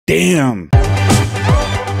Damn.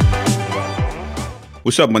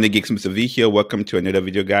 What's up, Money Geeks? Mr. V here. Welcome to another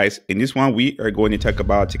video, guys. In this one, we are going to talk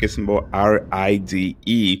about ticker symbol RIDE,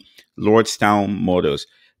 Lordstown Motors.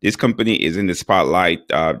 This company is in the spotlight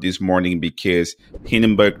this morning because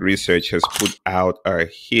Hindenburg Research has put out a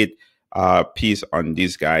hit piece on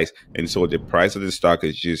these guys, and so the price of the stock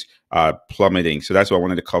is just plummeting. So that's what I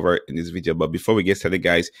wanted to cover in this video. But before we get started,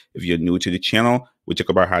 guys, if you're new to the channel, we talk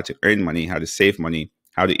about how to earn money, how to save money,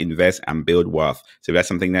 how to invest and build wealth. So if that's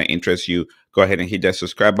something that interests you, go ahead and hit that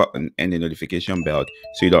subscribe button and the notification bell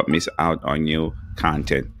so you don't miss out on new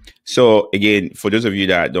content. So again, for those of you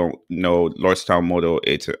that don't know, Lordstown Motor,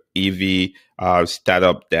 it's an EV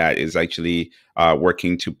startup that is actually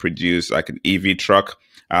working to produce like an EV truck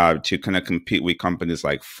to kind of compete with companies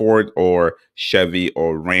like Ford or Chevy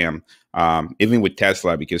or Ram. Even with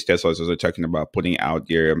Tesla, because Tesla is also talking about putting out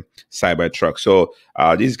their cyber truck. So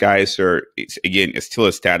these guys are, it's still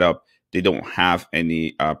a startup. They don't have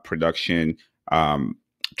any production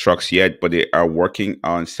trucks yet, but they are working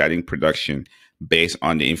on starting production based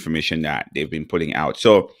on the information that they've been putting out.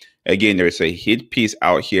 So again, there's a hit piece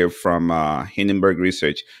out here from Hindenburg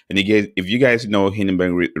Research. And again, if you guys know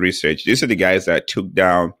Hindenburg Research, these are the guys that took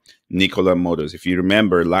down Nikola Motors. If you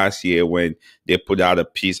remember last year when they put out a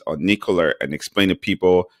piece on Nikola and explained to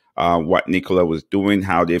people what Nikola was doing,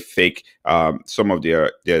 how they fake some of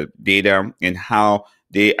their data, and how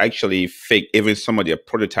they actually fake even some of their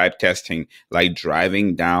prototype testing, like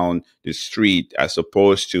driving down the street as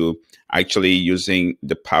opposed to actually using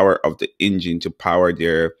the power of the engine to power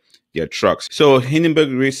their trucks. So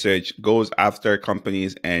Hindenburg Research goes after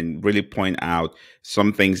companies and really point out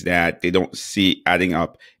some things that they don't see adding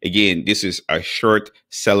up. Again, this is a short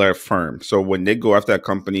seller firm. So when they go after a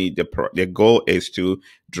company, their goal is to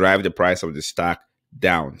drive the price of the stock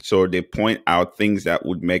down. So they point out things that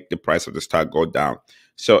would make the price of the stock go down.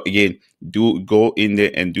 So again, do go in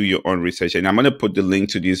there and do your own research. And I'm going to put the link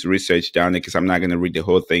to this research down there because I'm not going to read the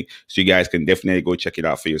whole thing. So you guys can definitely go check it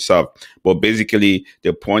out for yourself. But basically,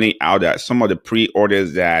 they're pointing out that some of the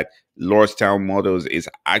pre-orders that Lordstown Motors is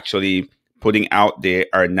actually putting out there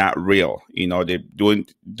are not real. You know, they're doing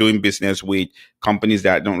business with companies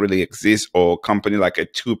that don't really exist, or company like a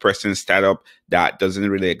two-person startup that doesn't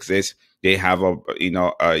really exist. They have a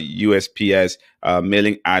USPS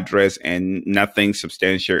mailing address and nothing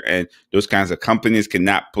substantial, and those kinds of companies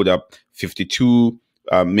cannot put up $52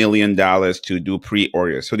 million to do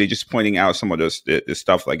pre-orders. So they're just pointing out some of those the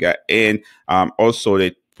stuff like that, and also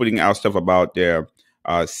they're putting out stuff about their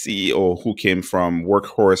CEO who came from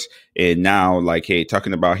Workhorse, and now like, hey,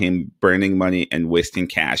 talking about him burning money and wasting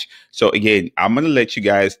cash. So again, I'm gonna let you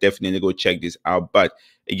guys definitely go check this out, but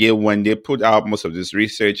again, when they put out most of this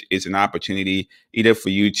research, it's an opportunity either for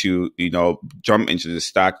you to, jump into the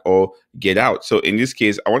stock or get out. So in this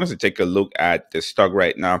case, I want us to take a look at the stock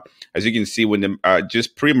right now. As you can see, when the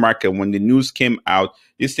just pre-market, when the news came out,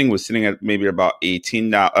 this thing was sitting at maybe about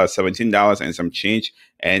 $17 and some change,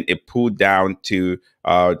 and it pulled down to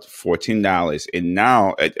 $14. And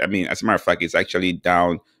now, I mean, as a matter of fact, it's actually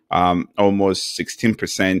down almost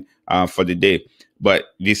 16% for the day. But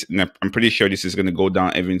this, I'm pretty sure this is going to go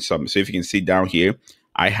down even some. So if you can see down here,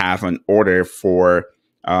 I have an order for,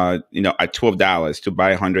 at $12 to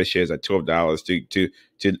buy 100 shares at $12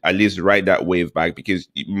 to at least ride that wave back, because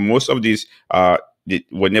most of these,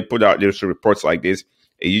 when they put out these reports like this,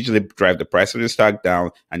 it usually drive the price of the stock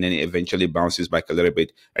down, and then it eventually bounces back a little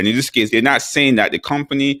bit. And in this case, they're not saying that the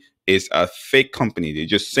company is a fake company. They're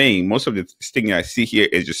just saying, most of the thing that I see here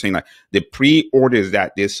is just saying like the pre-orders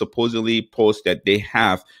that they supposedly post that they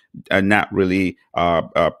have are not really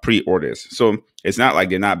pre-orders. So it's not like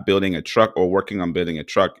they're not building a truck or working on building a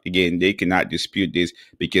truck. Again, they cannot dispute this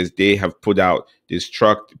because they have put out this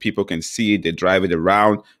truck. People can see it. They drive it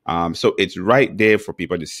around. So it's right there for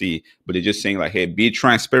people to see. But they're just saying like, hey, be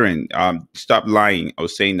transparent. Stop lying or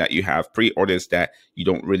saying that you have pre-orders that you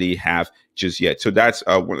don't really have just yet. So that's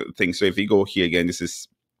one of the things. So if you go here again, this is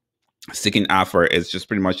seeking offer. It's just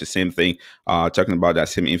pretty much the same thing, talking about that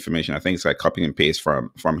same information. I think it's like copy and paste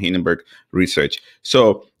from Hindenburg Research.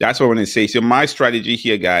 So that's what I want to say. So my strategy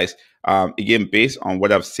here, guys, again, based on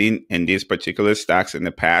what I've seen in these particular stocks in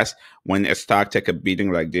the past, when a stock take a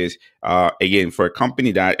beating like this, again, for a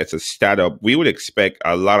company that it's a startup, we would expect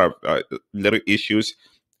a lot of little issues.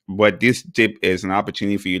 But this dip is an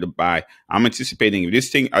opportunity for you to buy. I'm anticipating if this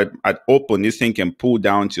thing at open, this thing can pull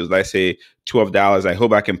down to, let's say, $12. I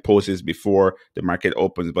hope I can post this before the market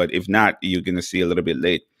opens. But if not, you're going to see a little bit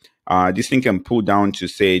late. This thing can pull down to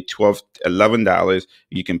say $12, $11.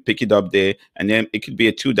 You can pick it up there, and then it could be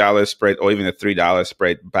a $2 spread or even a $3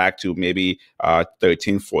 spread back to maybe $13,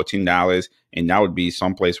 $14. and that would be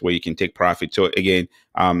someplace where you can take profit. So again,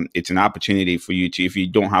 it's an opportunity for you to, if you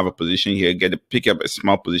don't have a position here, get to pick up a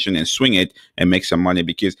small position and swing it and make some money.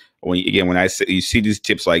 Because when I say you see these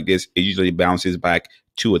tips like this, it usually bounces back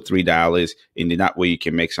 $2 or $3, and then that way you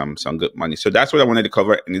can make some good money. So that's what I wanted to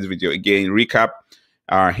cover in this video. Again, recap.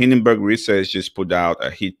 Hindenburg Research just put out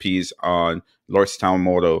a hit piece on Lordstown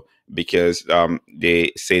model because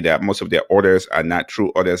they say that most of their orders are not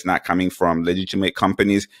true orders, not coming from legitimate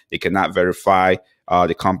companies. They cannot verify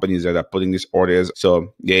the companies that are putting these orders,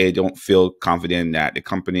 so they don't feel confident that the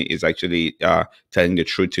company is actually telling the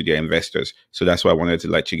truth to their investors. So that's why I wanted to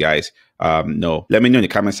let you guys know. Let me know in the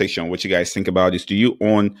comment section what you guys think about this. Do you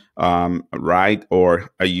own REIT, or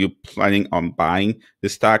are you planning on buying the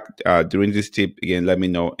stock during this tip? Again, let me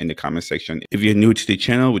know in the comment section. If you're new to the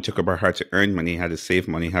channel, we talk about how to earn money, how to save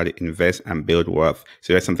money, how to invest and build wealth.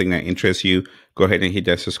 So that's something that interests you, go ahead and hit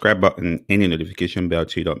that subscribe button and the notification bell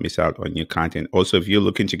so you don't miss out on new content. Also, if you're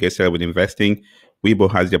looking to get started with investing,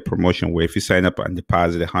 WeBull has their promotion where if you sign up and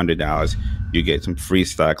deposit $100, you get some free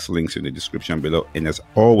stocks. Links in the description below. And as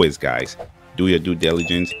always, guys, do your due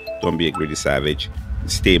diligence. Don't be a greedy savage.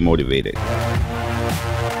 Stay motivated.